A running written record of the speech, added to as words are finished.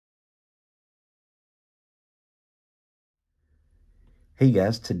Hey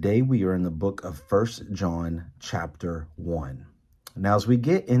guys, today we are in the book of 1 John chapter 1. Now as we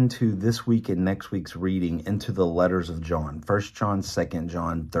get into this week and next week's reading into the letters of John, 1 John, 2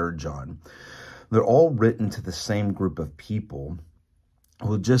 John, 3 John, they're all written to the same group of people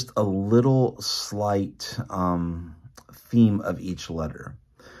with just a little slight theme of each letter.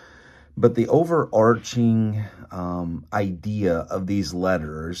 But the overarching idea of these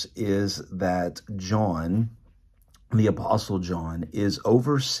letters is that John, the Apostle John, is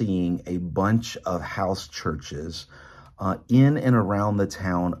overseeing a bunch of house churches in and around the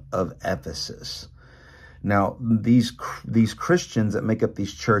town of Ephesus. Now, these Christians that make up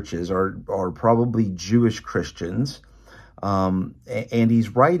these churches are probably Jewish Christians, and he's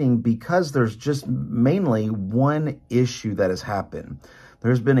writing because there's just mainly one issue that has happened.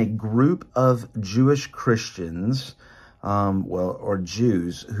 There's been a group of Jewish Christians, or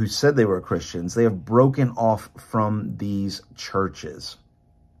Jews, who said they were Christians. They have broken off from these churches,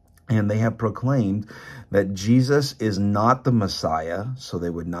 and they have proclaimed that Jesus is not the Messiah, so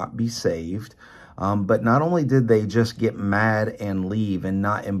they would not be saved. But not only did they just get mad and leave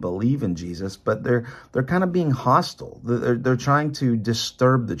and believe in Jesus, but they're kind of being hostile. They're trying to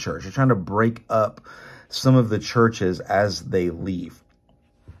disturb the church. They're trying to break up some of the churches as they leave.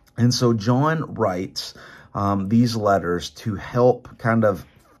 And so John writes these letters to help kind of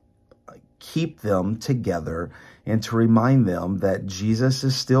keep them together and to remind them that Jesus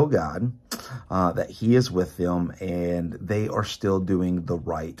is still God, that he is with them, and they are still doing the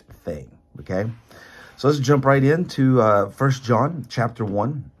right thing. Okay, so let's jump right into 1 John chapter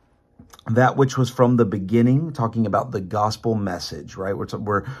 1. That which was from the beginning, talking about the gospel message, right?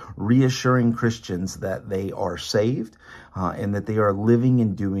 We're reassuring Christians that they are saved and that they are living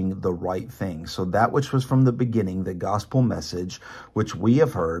and doing the right thing. So that which was from the beginning, the gospel message, which we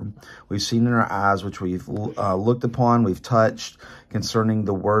have heard, we've seen in our eyes, which we've looked upon, we've touched, concerning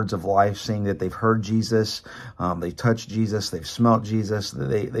the words of life, saying that they've heard Jesus, they've touched Jesus, they've smelt Jesus,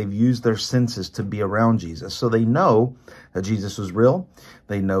 they've used their senses to be around Jesus. So they know that Jesus was real.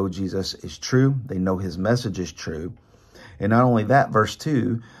 They know Jesus is true. They know his message is true. And not only that, verse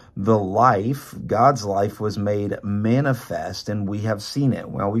 2, the life, God's life, was made manifest, and we have seen it.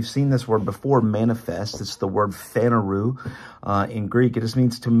 Well, we've seen this word before, manifest. It's the word phaneroo in Greek. It just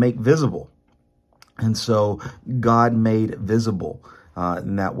means to make visible. And so God made visible,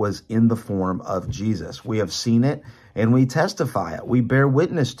 and that was in the form of Jesus. We have seen it, and we testify it. We bear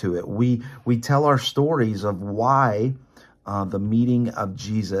witness to it. We tell our stories of why the meeting of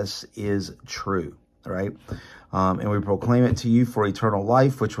Jesus is true, right? And we proclaim it to you for eternal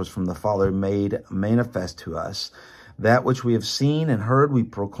life, which was from the Father, made manifest to us. That which we have seen and heard, we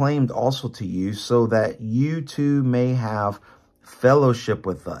proclaimed also to you, so that you too may have fellowship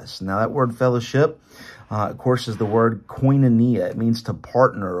with us. Now, that word fellowship, of course, is the word koinonia. It means to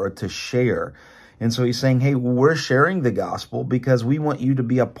partner or to share. And so he's saying, hey, we're sharing the gospel because we want you to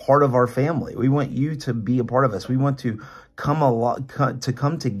be a part of our family. We want you to be a part of us. We want to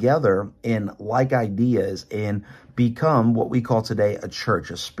come together in like ideas and become what we call today a church,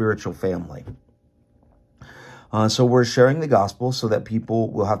 a spiritual family. So we're sharing the gospel so that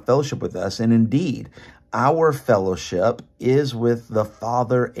people will have fellowship with us. And indeed, our fellowship is with the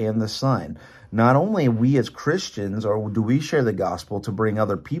Father and the Son. Not only we as Christians do we share the gospel to bring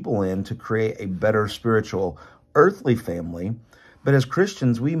other people in to create a better spiritual earthly family, but as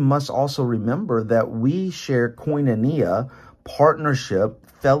Christians, we must also remember that we share koinonia, partnership,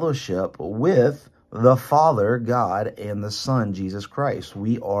 fellowship with the Father, God, and the Son, Jesus Christ.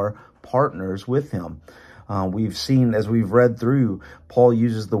 We are partners with him. We've seen, as we've read through, Paul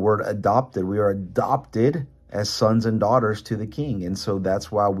uses the word adopted. We are adopted as sons and daughters to the King. And so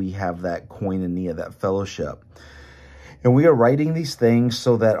that's why we have that koinonia, that fellowship. And we are writing these things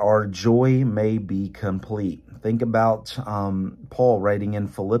so that our joy may be complete. Think about Paul writing in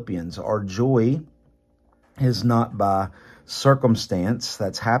Philippians. Our joy is not by circumstance.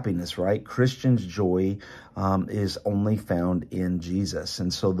 That's happiness, right? Christian's joy is only found in Jesus.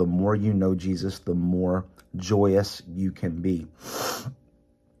 And so the more you know Jesus, the more joyous you can be.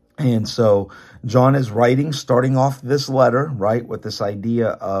 And so John is writing, starting off this letter, right, with this idea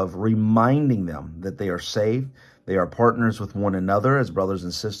of reminding them that they are saved. They are partners with one another as brothers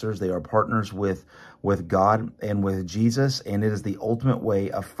and sisters. They are partners with God and with Jesus. And it is the ultimate way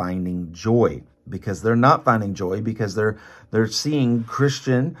of finding joy, because they're not finding joy because they're seeing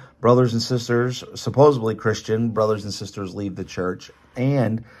Christian brothers and sisters, supposedly Christian brothers and sisters, leave the church,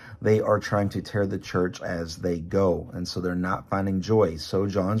 and they are trying to tear the church as they go. And so they're not finding joy. So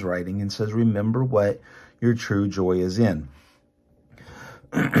John's writing and says, remember what your true joy is in.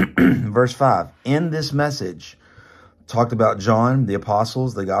 Verse 5, in this message talked about John, the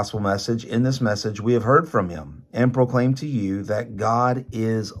apostles, the gospel message. In this message, we have heard from him and proclaimed to you that God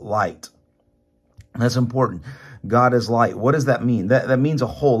is light. That's important. God is light. What does that mean? That means a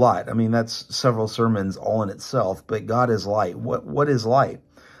whole lot. I mean, that's several sermons all in itself, but God is light. What is light?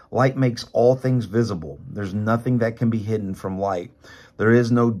 Light makes all things visible. There's nothing that can be hidden from light. There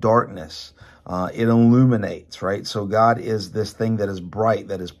is no darkness. It illuminates, right? So God is this thing that is bright,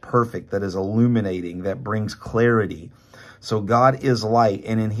 that is perfect, that is illuminating, that brings clarity. So God is light,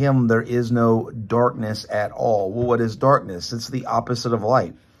 and in him there is no darkness at all. Well, what is darkness? It's the opposite of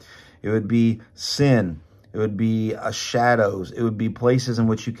light. It would be sin. It would be shadows. It would be places in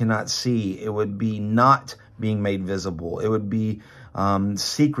which you cannot see. It would be not being made visible. It would be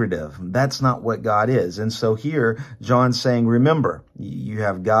secretive. That's not what God is. And so here, John's saying, remember, you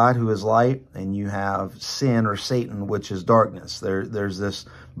have God who is light, and you have sin or Satan, which is darkness. There's this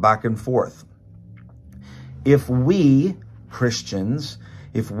back and forth. If we, Christians,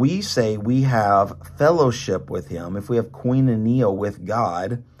 if we say we have fellowship with him, if we have koinonia with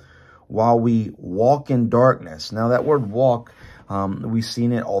God, while we walk in darkness. Now that word walk, we've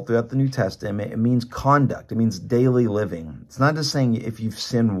seen it all throughout the New Testament. It means conduct. It means daily living. It's not just saying if you've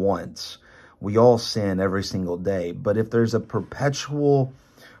sinned once. We all sin every single day. But if there's a perpetual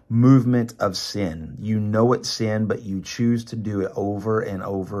movement of sin, you know it's sin, but you choose to do it over and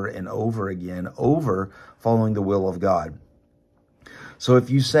over and over again, over following the will of God. So if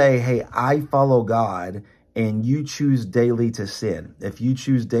you say, hey, I follow God, and you choose daily to sin, if you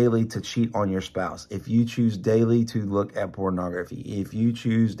choose daily to cheat on your spouse, if you choose daily to look at pornography, if you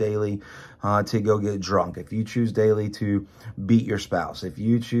choose daily to go get drunk, if you choose daily to beat your spouse, if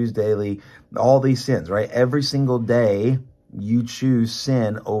you choose daily, all these sins, right? Every single day you choose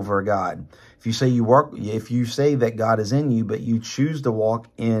sin over God. If you say that God is in you, but you choose to walk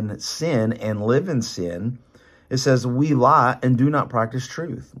in sin and live in sin, it says we lie and do not practice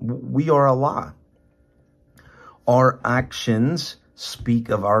truth. We are a lie. Our actions speak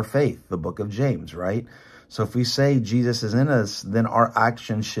of our faith, the book of James, right? So if we say Jesus is in us, then our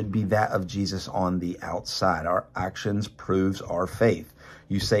actions should be that of Jesus on the outside. Our actions proves our faith.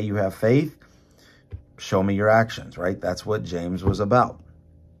 You say you have faith, show me your actions, right? That's what James was about.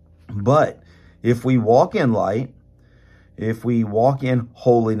 But if we walk in light, if we walk in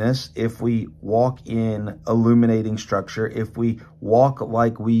holiness, if we walk in illuminating structure, if we walk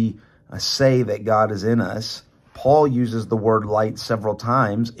like we say that God is in us, Paul uses the word light several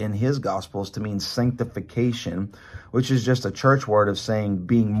times in his Gospels to mean sanctification, which is just a church word of saying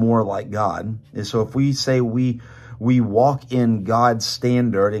being more like God. And so if we say we walk in God's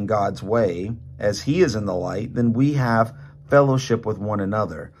standard, in God's way, as he is in the light, then we have fellowship with one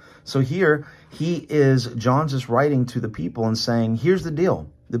another. So here, John's just writing to the people and saying, here's the deal.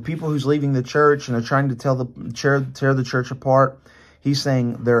 The people who's leaving the church and are trying to tear the church apart, he's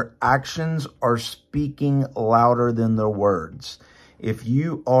saying their actions are speaking louder than their words. If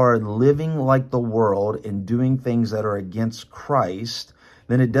you are living like the world and doing things that are against Christ,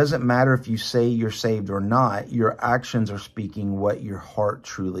 then it doesn't matter if you say you're saved or not. Your actions are speaking what your heart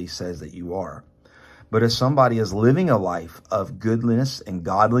truly says that you are. But if somebody is living a life of goodness and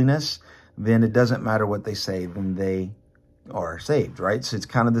godliness, then it doesn't matter what they say, then they are saved, right? So it's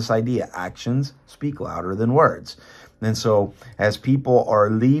kind of this idea, actions speak louder than words. And so as people are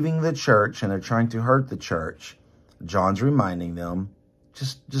leaving the church and they're trying to hurt the church, John's reminding them,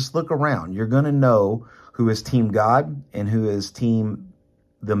 just look around. You're going to know who is team God and who is team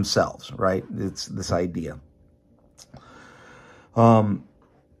themselves, right? It's this idea.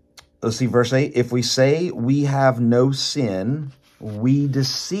 Let's see, verse 8. If we say we have no sin, we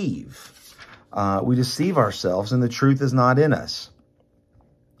deceive ourselves, and the truth is not in us.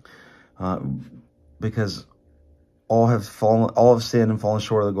 Because all have sinned and fallen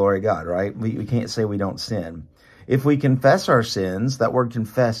short of the glory of God, right? We can't say we don't sin. If we confess our sins, that word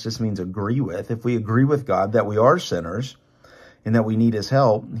confess just means agree with. If we agree with God that we are sinners and that we need his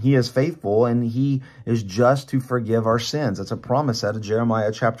help, he is faithful and he is just to forgive our sins. That's a promise out of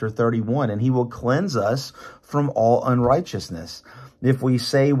Jeremiah chapter 31. And he will cleanse us from all unrighteousness. If we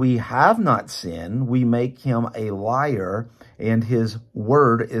say we have not sinned, we make him a liar and his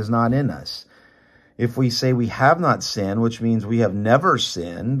word is not in us. If we say we have not sinned, which means we have never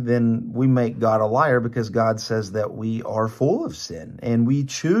sinned, then we make God a liar because God says that we are full of sin and we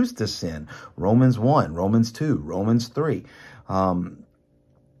choose to sin. Romans 1, Romans 2, Romans 3,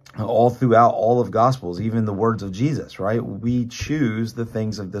 all throughout all of Gospels, even the words of Jesus, right? We choose the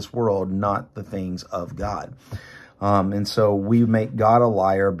things of this world, not the things of God. And so we make God a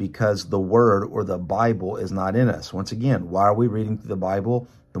liar because the word or the Bible is not in us. Once again, why are we reading through the Bible?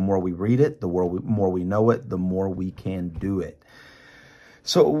 The more we read it, the more we know it, the more we can do it.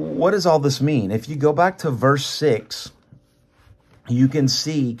 So what does all this mean? If you go back to verse 6, you can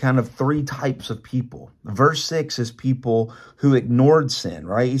see kind of three types of people. Verse 6 is people who ignored sin,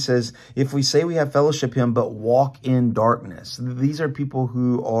 right? He says, if we say we have fellowship with him, but walk in darkness. These are people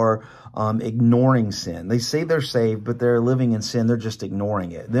who are ignoring sin. They say they're saved, but they're living in sin. They're just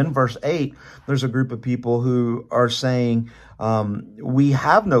ignoring it. Then verse 8, there's a group of people who are saying, we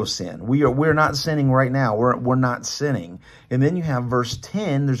have no sin. We're not sinning right now. We're not sinning. And then you have verse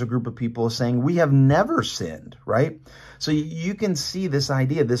 10, there's a group of people saying, we have never sinned, right? So you can see this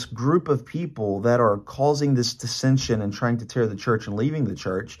idea, this group of people that are causing this dissension and trying to tear the church and leaving the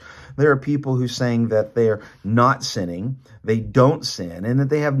church. There are people who are saying that they're not sinning, they don't sin, and that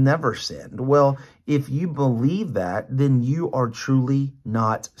they have never sinned. Well, if you believe that, then you are truly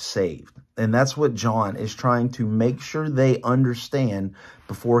not saved. And that's what John is trying to make sure they understand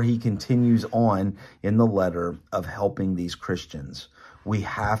before he continues on in the letter of helping these Christians. We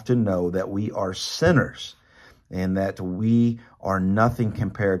have to know that we are sinners, and that we are nothing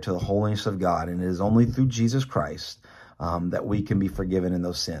compared to the holiness of God. And it is only through Jesus Christ that we can be forgiven in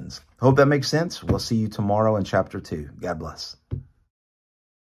those sins. Hope that makes sense. We'll see you tomorrow in chapter 2. God bless.